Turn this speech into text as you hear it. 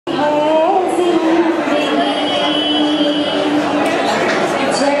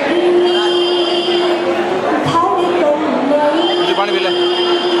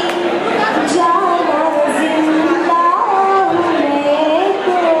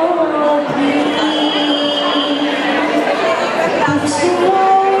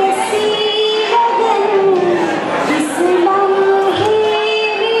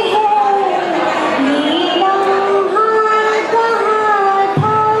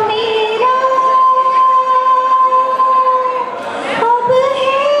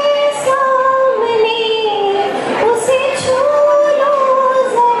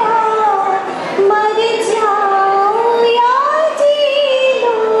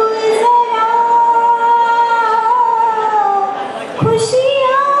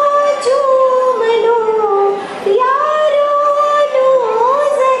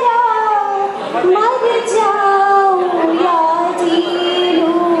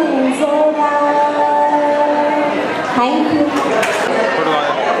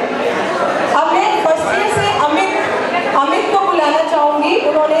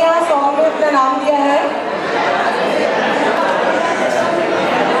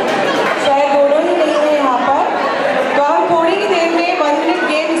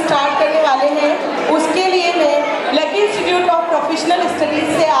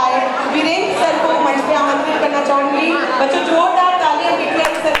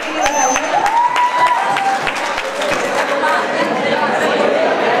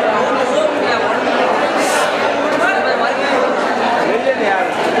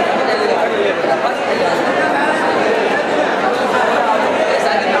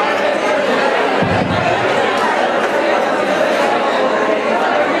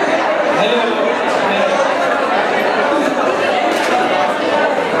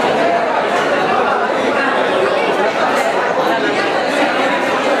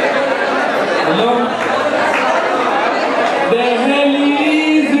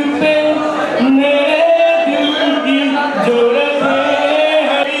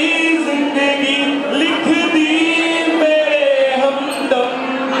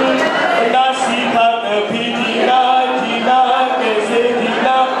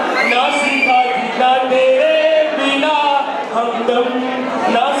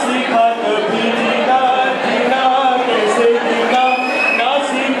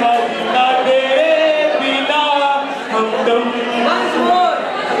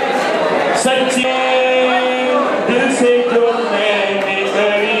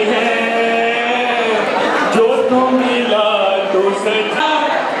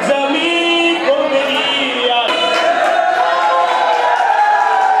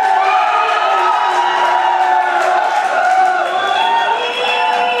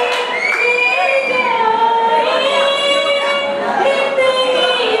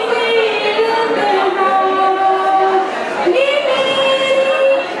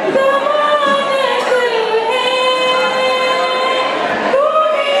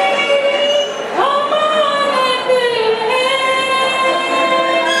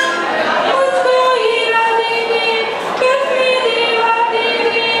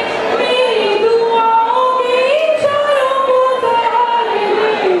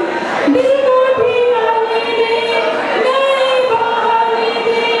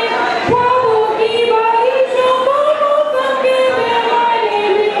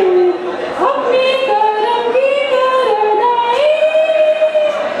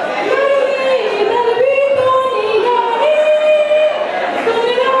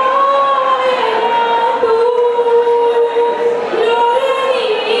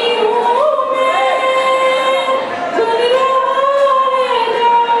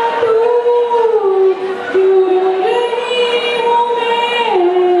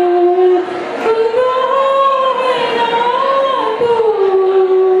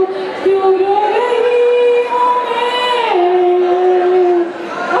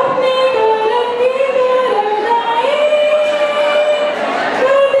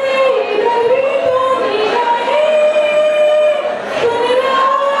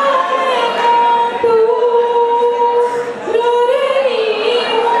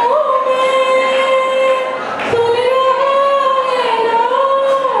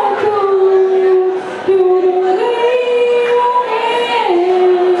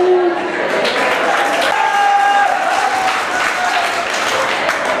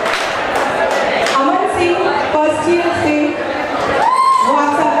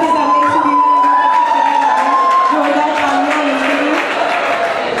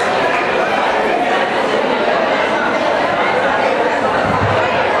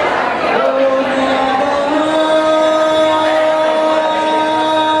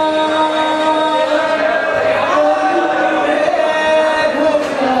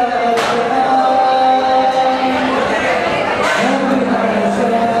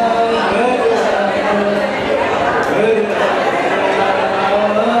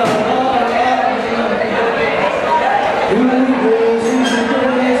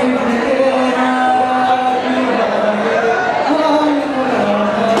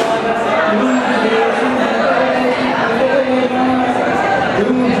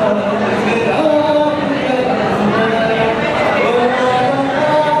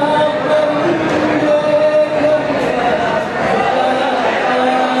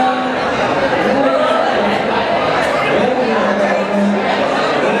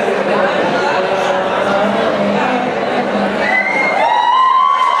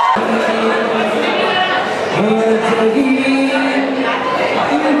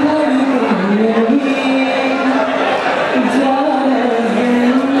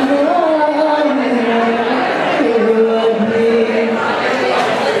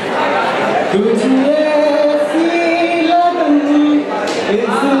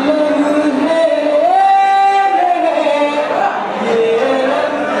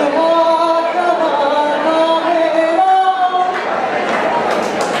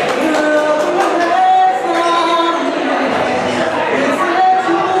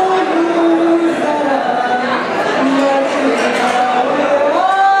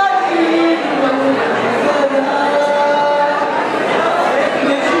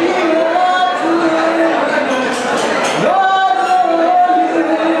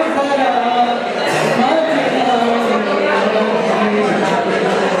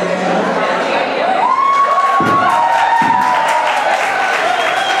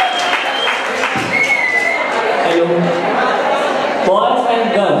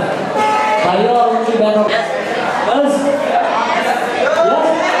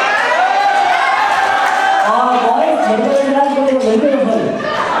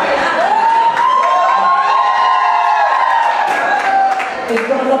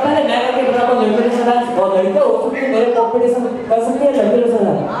Competition कर सकती है लड़की लोग से?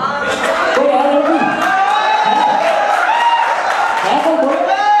 कोई है लड़की? है कोई बोल?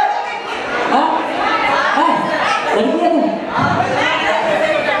 हाँ लड़की है तुम?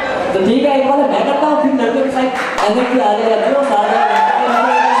 तो ठीक है, एक बार मैं करता हूँ, फिर लड़के के साथ एनर्जी आ जाएगा। जो सारे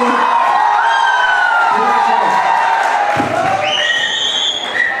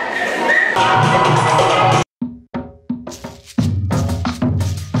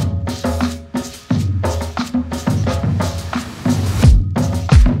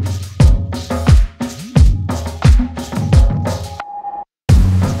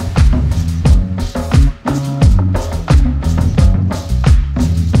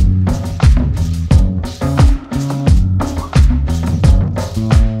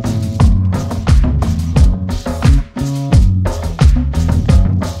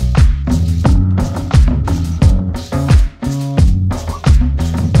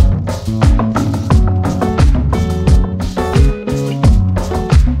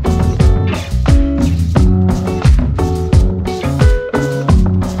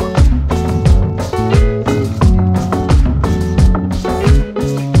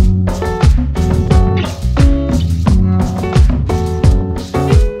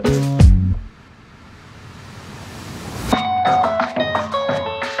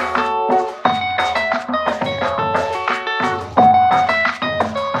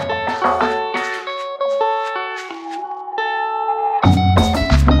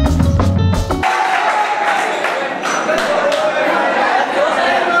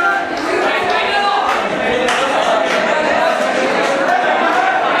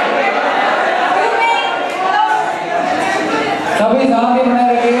सभी शांति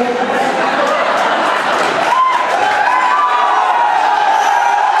बनाए रखिए।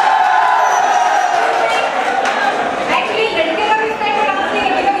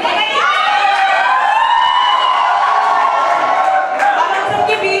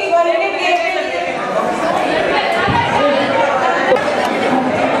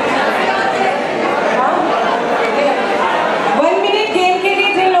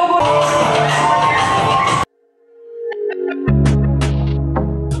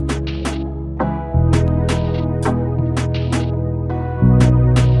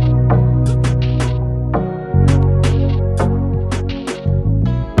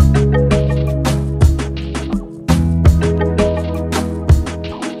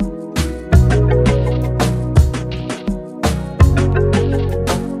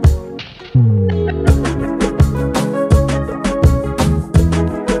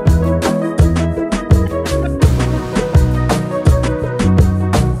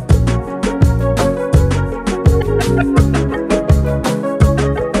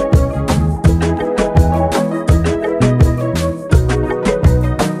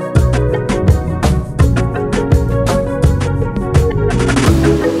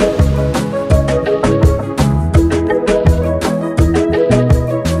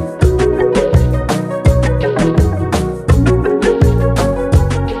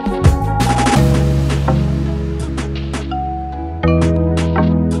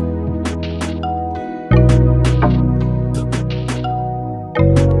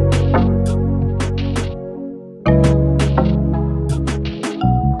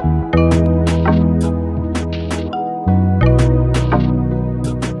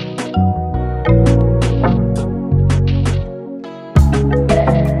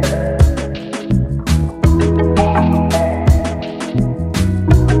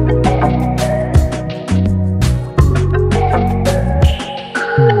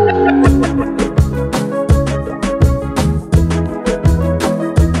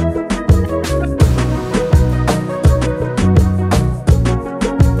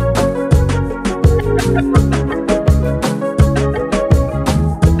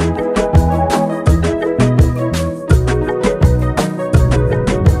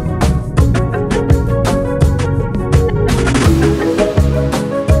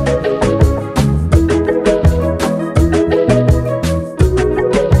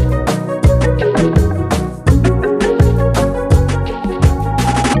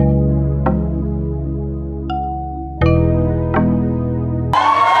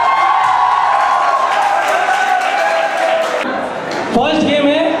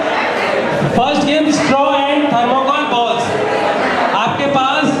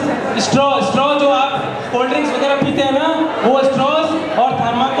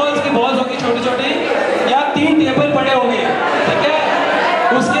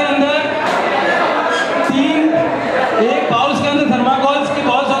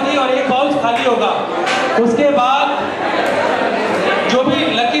 उसके बाद जो भी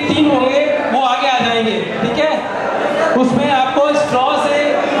लकी 3 होंगे वो आगे आ जाएंगे, ठीक है।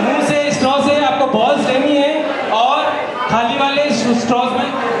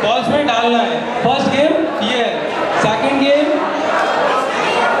 ये सेकंड गेम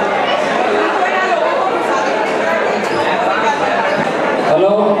हेलो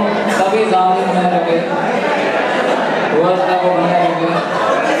सभी सामने बनाए रखे व्यवस्था को बनाए रखे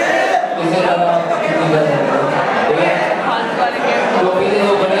इसे ज़्यादा नहीं कर सकते ठीक है जो पीछे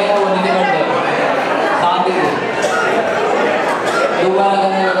जो बनेगा वो नहीं कट जाए शांति से दोबारा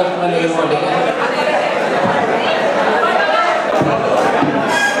करने का कष्ट में नहीं ठीक है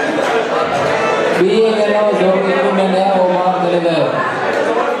बीए कर रहा हूँ जो इक्विपमेंट है वो वहाँ चले जाए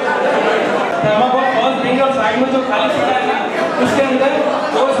थर्माकोल फर्स्ट रिंग और साइड में जो खाली पड़ा है ना उसके अंदर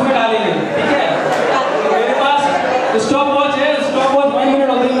वो इसमें डालेंगे ठीक है मेरे पास स्टॉप वॉच है स्टॉप वॉच 1 मिनट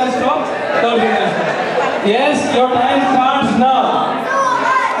होते हैं स्टॉप कर देंगे yes your time starts now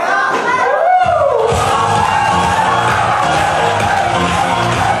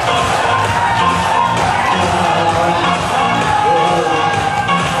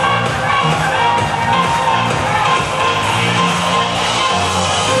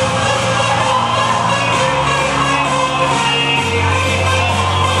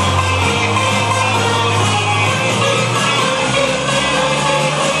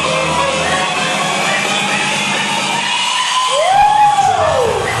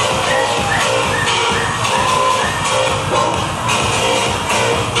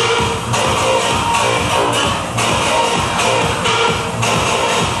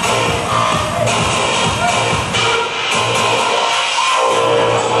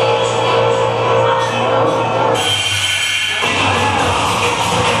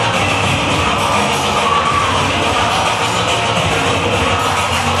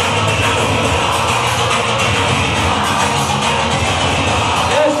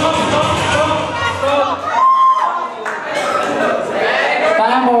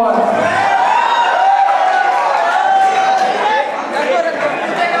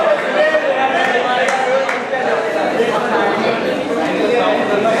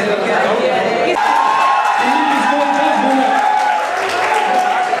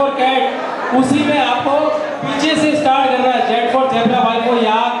उसी में आपको पीछे से स्टार्ट करना है जेड फॉर जेब्रा वाई को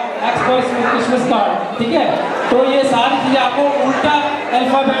याद एक्स फॉर क्रिसमस कार्ड ठीक है तो ये सारी चीजें आपको उल्टा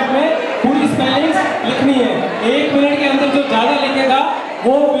अल्फाबेट में पूरी स्पेलिंग्स लिखनी है 1 मिनट के अंदर जो ज्यादा लिखेगा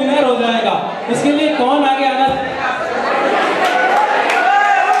वो विनर हो जाएगा इसके लिए कौन आगे आना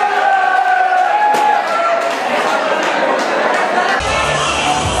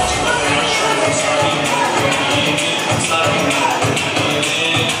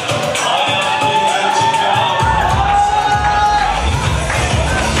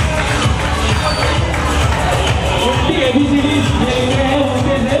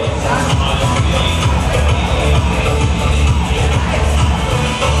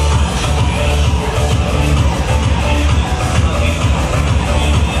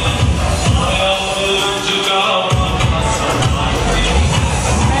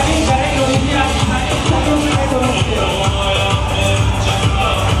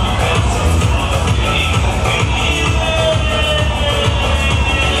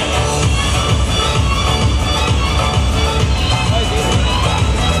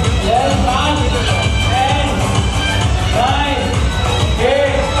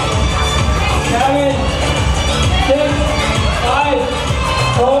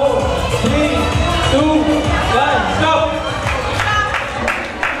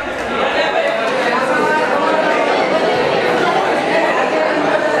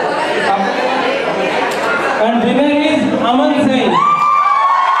And winner is Aman Singh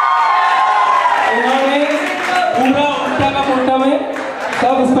इन्होंने पूरा उल्टा का पुल्टा में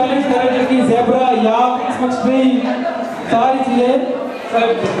सब स्पेलिंग करेक्ट लिखी ज़ेब्रा याक क्रिसमस ट्री सारी चीजें सब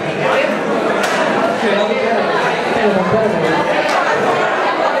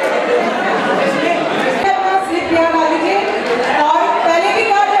स्लिप यहाँ डालिए और पहले भी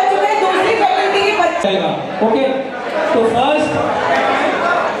कार्ड रह चुके हैं दूसरी पेनल्टी की बचेगा ओके तो फर्स्ट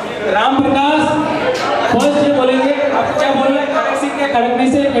राम प्रकाश फर्स्ट ये बोलेंगे आपको क्या बोलना है गैलेक्सी के खड़कने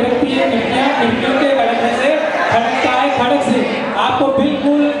से खड़कती है खिड़कियों के खड़कने से खड़कता है खड़क से आपको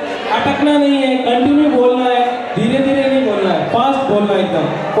बिल्कुल अटकना नहीं है कंटिन्यू बोलना है धीरे धीरे नहीं बोलना है फास्ट बोलना है एकदम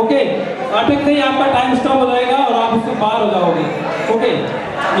ओके अटकते ही आपका टाइम स्टॉप हो जाएगा और आप उससे बाहर हो जाओगे okay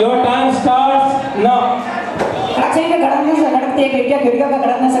your time starts now खड़कसिंह के खड़कने से खड़कती है खिड़कियां का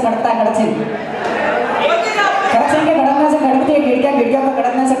खड़कने से खड़कता है खड़कसिंह खड़कसिंह के खड़कने से खड़कती है खिड़कियां का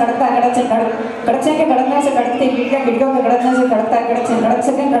खड़कने से खड़कता है खड़कसिंह खड़कसिंह के खड़कने से खड़कती है खिड़कियां के खड़कने से खड़कता है खड़कसिंह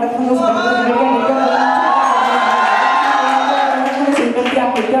खड़कसिंह के खड़कने से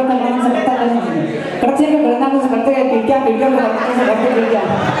खिड़कियां का खड़कने से खड़कता है खड़कसिंह के खड़कने से खड़कते हैं खिड़कियां के खड़कने से खड़कती है खिड़कियां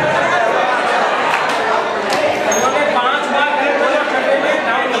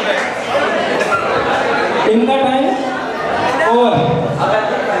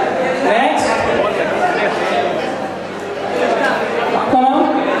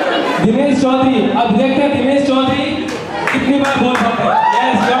दिनेश चौधरी, अब देखते हैं दिनेश चौधरी कितनी बार बोल सकते हैं।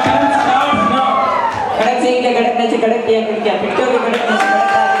 Yes, your time starts now. कड़क सिंह के कड़कने से कड़क दिया खिड़कियां, खिड़कियों के कड़कने से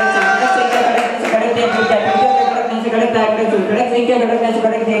कड़कता है कड़क सिंह के कड़कने से कड़क दिया खिड़कियां, खिड़कियों के कड़कने से कड़कता है कड़क सिंह के कड़कने से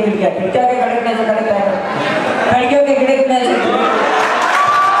कड़क दिया खिड़कियां, खिड़कियों के कड़कने से कड़कता है खिड़कियों के कड़कने से।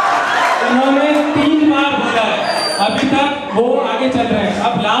 उन्होंने 3 बार बोला है, अभी तक वो आगे चल रहे हैं।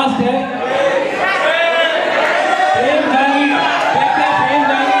 अब लास्ट है प्रेम जांगीर, देखते हैं प्रेम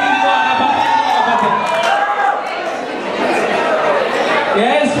जांगीर इनको आगे बढ़ते।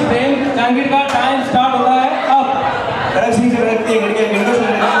 यस, प्रेम जांगीर का टाइम स्टार्ट हो रहा है अब। खड़क सिंह से रखती है खिड़कियां, खिड़कियों से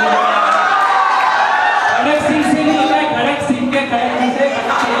खड़क सिंह से नहीं होता है, खड़क सिंह के खड़कने से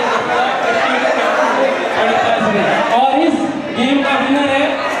और इस गेम का विनर है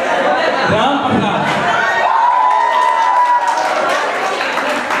राम प्रसाद।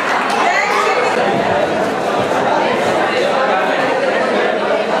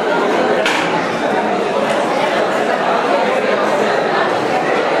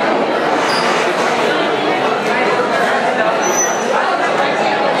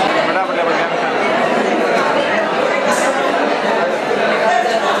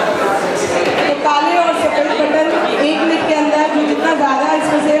 काले और सफेद बटन 1 मिनट के अंदर जो जितना ज्यादा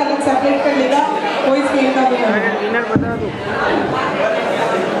इसमें से अलग सेपरेट कर लेगा वो इस गेम का विनर बता दो।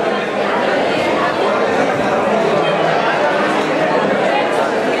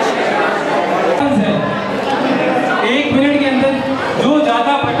 एक मिनट के अंदर जो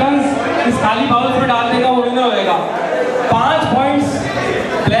ज्यादा बटन्स इस खाली बाउल में डाल देगा वो विनर होएगा। 5 पॉइंट्स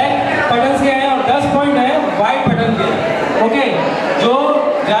ब्लैक बटन्स के हैं और 10 पॉइंट है व्हाइट बटन के। ओके, जो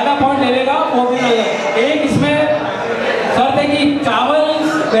ज्यादा पॉइंट ले लेगा वो विनर होगा। एक इसमें शर्त है कि चावल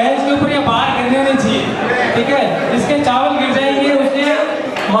बेंच के ऊपर या बाहर गिरने नहीं चाहिए, ठीक है? जिसके चावल गिर जाएंगे उसके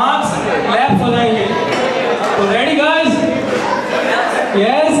मार्क्स लैप्स हो जाएंगे। तो ready guys?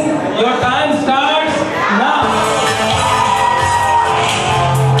 Yes, your time starts now.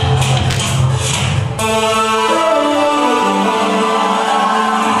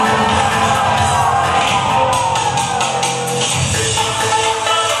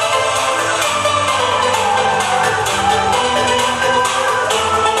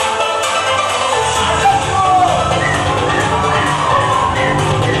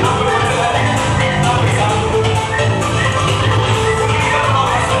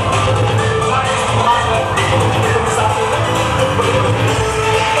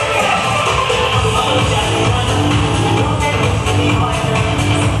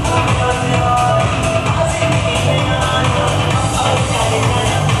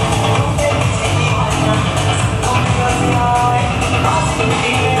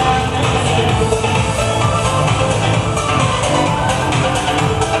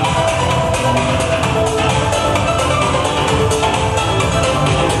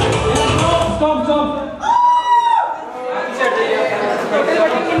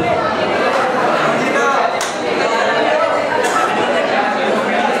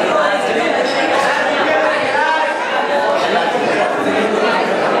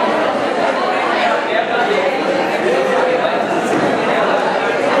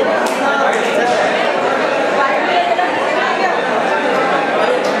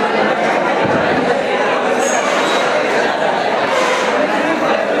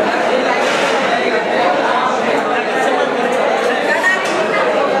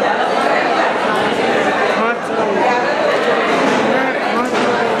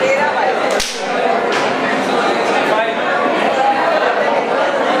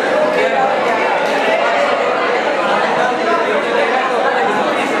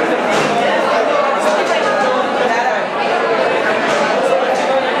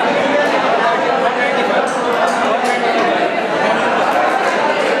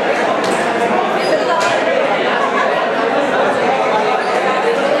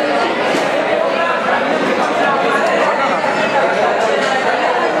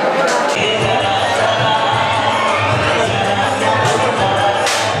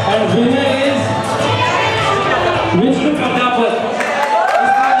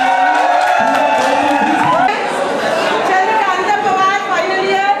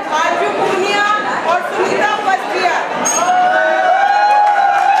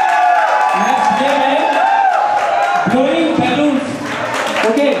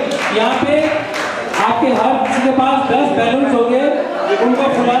 यहाँ पे आपके हर किसी के पास 10 बैलून्स होंगे, उनको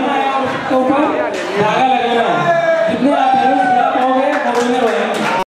फुलाना है और उसके ऊपर